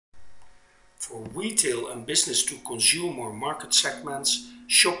For retail and business to consumer market segments,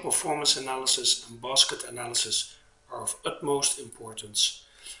 shop performance analysis and basket analysis are of utmost importance.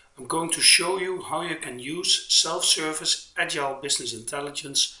 I'm going to show you how you can use self-service agile business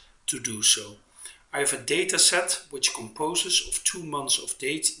intelligence to do so. I have a data set which composes of 2 months of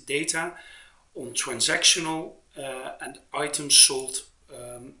data on transactional and items sold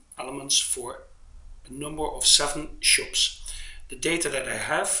elements for a number of 7 shops. The data that I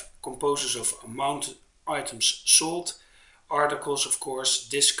have composes of amount items sold, articles of course,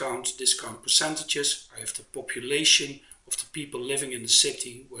 discount percentages. I have the population of the people living in the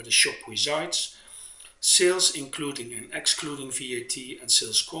city where the shop resides, sales including and excluding VAT and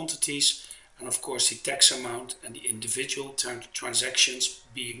sales quantities, and of course the tax amount and the individual transactions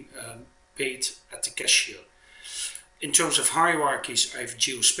being paid at the cashier. In terms of hierarchies, I have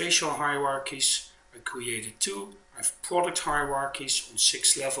geospatial hierarchies. I created 2. I have product hierarchies on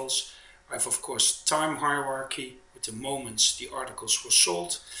 6 levels. I have of course time hierarchy with the moments the articles were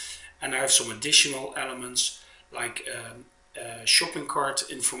sold, and I have some additional elements like shopping cart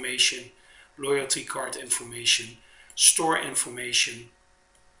information, loyalty card information, store information,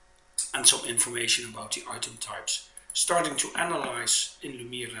 and some information about the item types. Starting to analyze in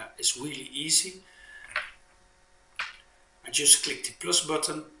Lumira is really easy. I just click the plus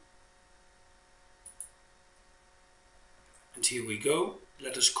button, and here we go.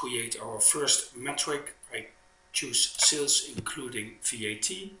 Let us create our first metric. I choose sales including VAT,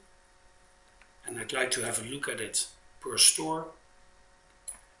 and I'd like to have a look at it per store.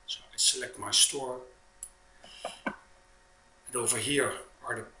 So I select my store, and over here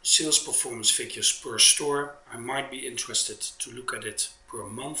are the sales performance figures per store. I might be interested to look at it per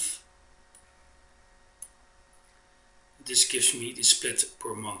month. This gives me the split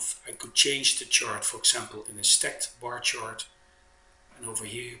per month. I could change the chart, for example, in a stacked bar chart. And over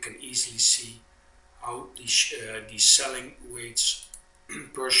here you can easily see how these selling weights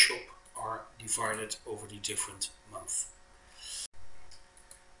per shop are divided over the different months.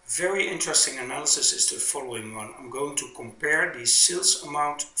 Very interesting analysis is the following one. I'm going to compare the sales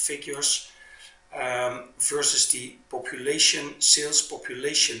amount figures versus the sales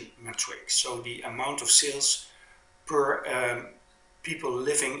population metric. So the amount of sales per people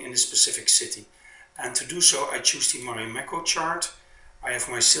living in a specific city. And to do so, I choose the Marimekko chart. I have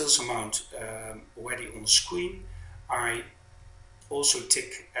my sales amount already on the screen. I also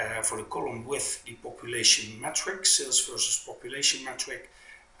tick for the column with the population metric, sales versus population metric.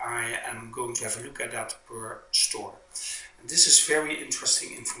 I am going to have a look at that per store. And this is very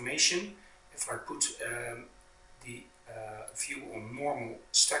interesting information. If I put the view on normal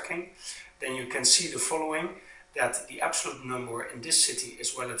stacking, then you can see the following, that the absolute number in this city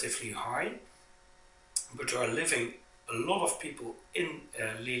is relatively high, but there are living a lot of people in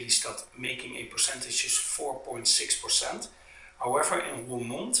Lelystad, making a percentage is 4.6%. However, in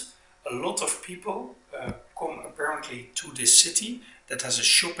Roermond, a lot of people come apparently to this city that has a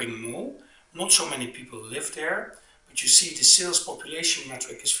shopping mall. Not so many people live there, but you see the sales population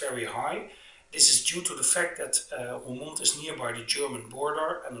metric is very high. This is due to the fact that Roermond is nearby the German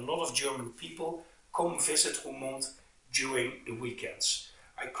border, and a lot of German people come visit Roermond during the weekends.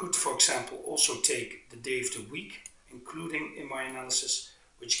 I could, for example, also take the day of the week, including in my analysis,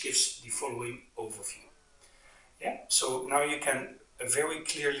 which gives the following overview. Yeah, so now you can very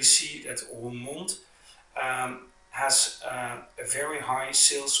clearly see that Roermond has a very high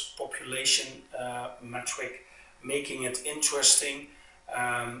sales population metric, making it interesting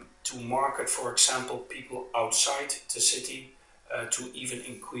to market, for example, people outside the city to even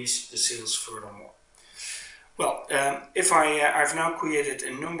increase the sales furthermore. Well, I've now created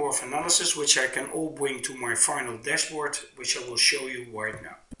a number of analyses which I can all bring to my final dashboard, which I will show you right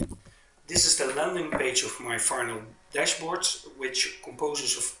now. This is the landing page of my final dashboard, which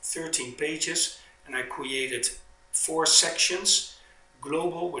composes of 13 pages, and I created 4 sections: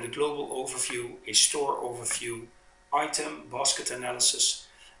 global with a global overview, a store overview, item, basket analysis,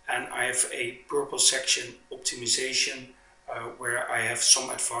 and I have a purple section, optimization, where I have some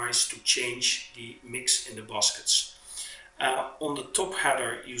advice to change the mix in the baskets. On the top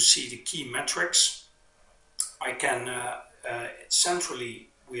header you see the key metrics. I can centrally,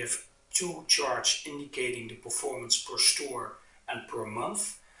 we have 2 charts indicating the performance per store and per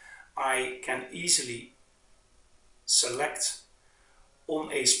month. I can easily select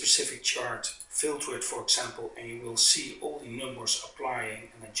on a specific chart, filter it for example, and you will see all the numbers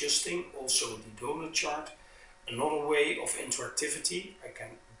applying and adjusting, also the donut chart. Another way of interactivity, I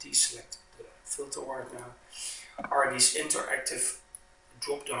can deselect the filter right now, are these interactive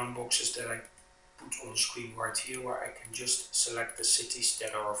drop-down boxes that I put on the screen right here, where I can just select the cities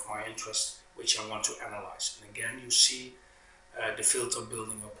that are of my interest, which I want to analyze. And again, you see the filter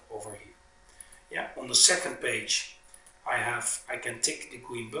building up over here. Yeah, on the second page, I can tick the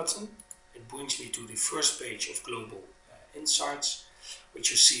green button. It brings me to the first page of Global Insights,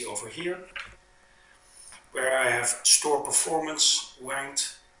 which you see over here, where I have store performance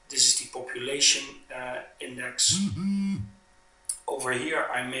ranked. This is the population index. Over here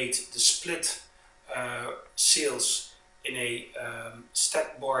I made the split sales in a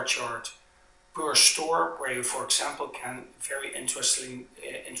stack bar chart per store, where you, for example, can very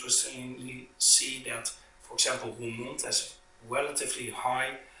interestingly see that, for example, Roermond has a relatively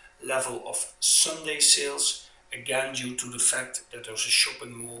high level of Sunday sales, again due to the fact that there's a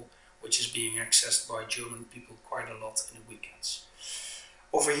shopping mall which is being accessed by German people quite a lot in the weekends.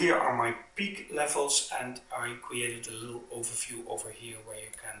 Over here are my peak levels, and I created a little overview over here where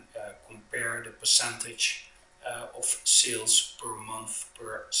you can compare the percentage of sales per month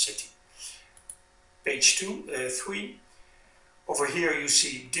per city. Page 3. Over here you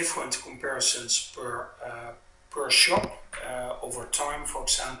see different comparisons per shop, over time, for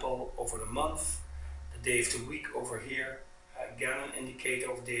example, over the month, the day of the week over here. Again, an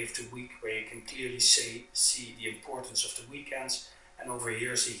indicator of day of the week where you can clearly see the importance of the weekends. And over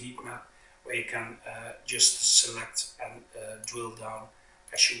here is a heat map where you can just select and drill down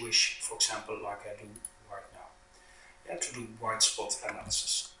as you wish, for example, like I do right now, yeah, to do white spot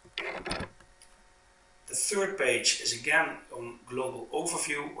analysis. The third page is again on global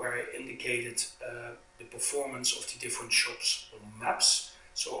overview, where I indicated the performance of the different shops on maps.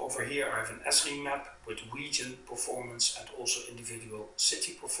 So over here I have an SRE map with region performance and also individual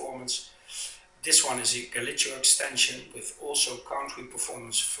city performance. This one is a Galicia extension with also country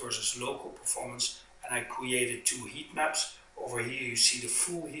performance versus local performance, and I created two heat maps. Over here you see the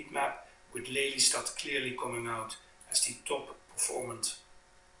full heat map with Lelystad clearly coming out as the top performant.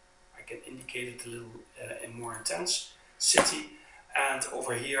 I can indicate it a little in more intense city, and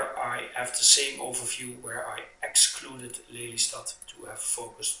over here I have the same overview where I excluded Lelystad to have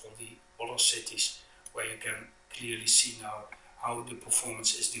focused on the other cities, where you can clearly see now how the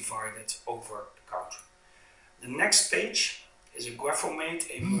performance is divided over the country. The next page is a graphomate,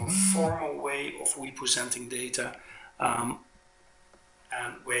 a more formal way of representing data, and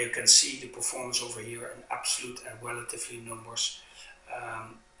where you can see the performance over here in absolute and relatively numbers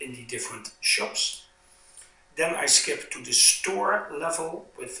in the different shops. Then I skip to the store level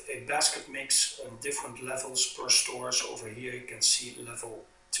with a basket mix on different levels per store. So over here you can see level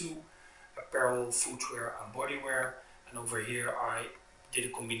 2, apparel, footwear and bodywear. And over here I did a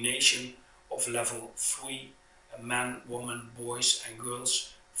combination of level 3, men, women, boys and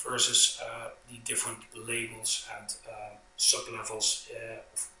girls, versus the different labels and sub-levels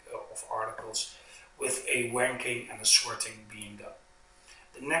of articles, with a ranking and a sorting being done.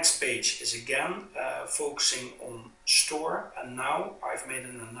 The next page is again focusing on store, and now I've made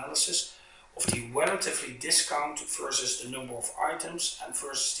an analysis of the relatively discount versus the number of items and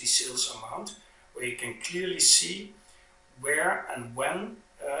versus the sales amount, where you can clearly see where and when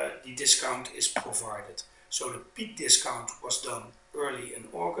the discount is provided. So the peak discount was done early in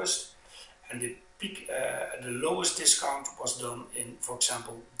August, and the lowest discount was done in, for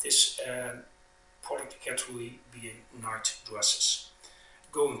example, this product category being night dresses.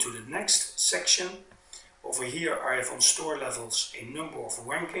 Going to the next section, over here I have on store levels a number of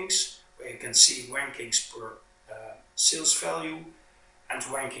rankings, where you can see rankings per sales value and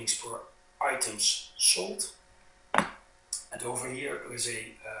rankings per items sold. And over here there is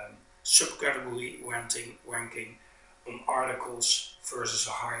a subcategory ranking on articles versus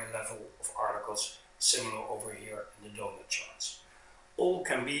a higher level of articles, similar over here in the donut charts. All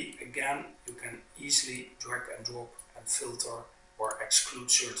can be, again, you can easily drag and drop and filter or exclude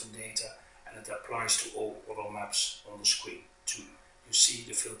certain data, and it applies to all other maps on the screen too. You see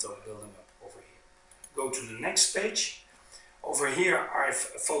the filter building up over here. Go to the next page. Over here I've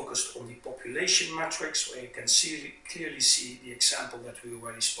focused on the population metrics, where you can clearly see the example that we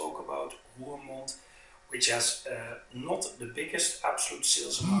already spoke about, Roermond, which has not the biggest absolute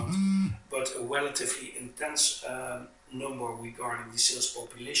sales amount, but a relatively intense number regarding the sales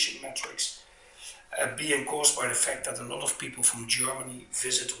population metrics, being caused by the fact that a lot of people from Germany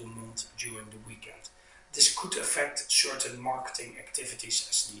visit Roermond during the weekend. This could affect certain marketing activities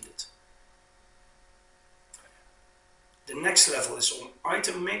as needed. The next level is on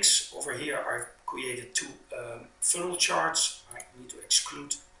item mix. Over here I've created two funnel charts. I need to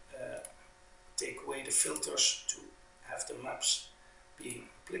exclude, take away the filters to have the maps being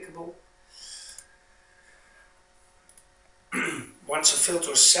applicable. Once a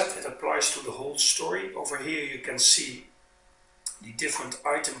filter is set, it applies to the whole story. Over here you can see the different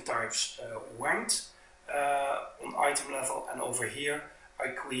item types ranked on item level, and over here I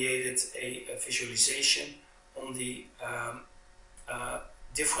created a visualization on the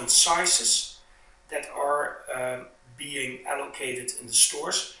different sizes that are being allocated in the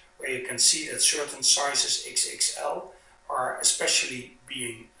stores, where you can see that certain sizes XXL are especially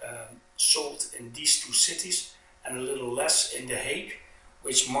being sold in these two cities and a little less in The Hague,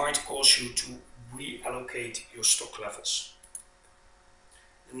 which might cause you to reallocate your stock levels.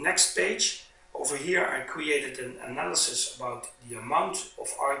 The next page, over here I created an analysis about the amount of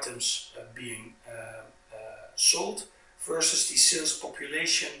items being sold versus the sales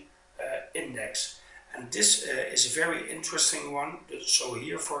population index. And this is a very interesting one. So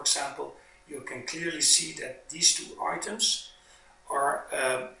here, for example, you can clearly see that these two items are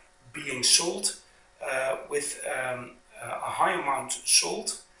being sold with a high amount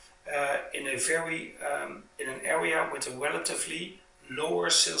sold in an area with a relatively lower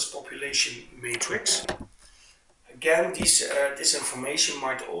sales population matrix. Again, this information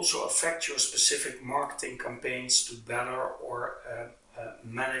might also affect your specific marketing campaigns to better or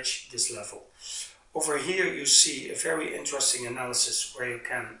manage this level. Over here you see a very interesting analysis where you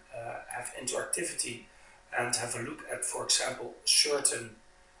can have interactivity and have a look at, for example, certain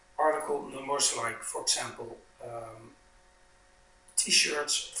article numbers, like for example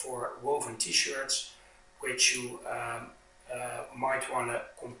t-shirts, for woven t-shirts, which you might want to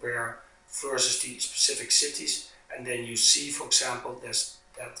compare versus the specific cities, and then you see, for example,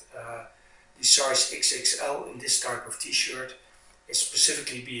 that the size XXL in this type of t-shirt is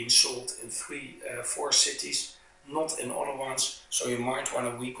specifically being sold in 4 cities, not in other ones, so you might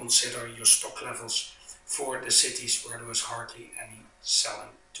want to reconsider your stock levels for the cities where there is hardly any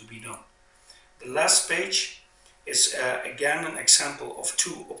selling to be done. The last page is again an example of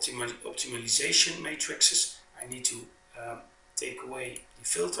two optimization matrices. I need to take away the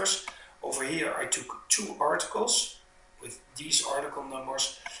filters. Over here I took 2 articles with these article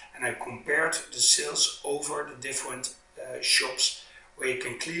numbers and I compared the sales over the different shops, where you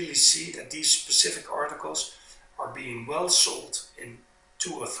can clearly see that these specific articles are being well sold in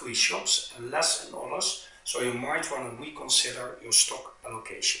 2 or 3 shops and less in others, so you might want to reconsider your stock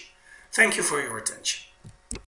allocation. Thank you for your attention.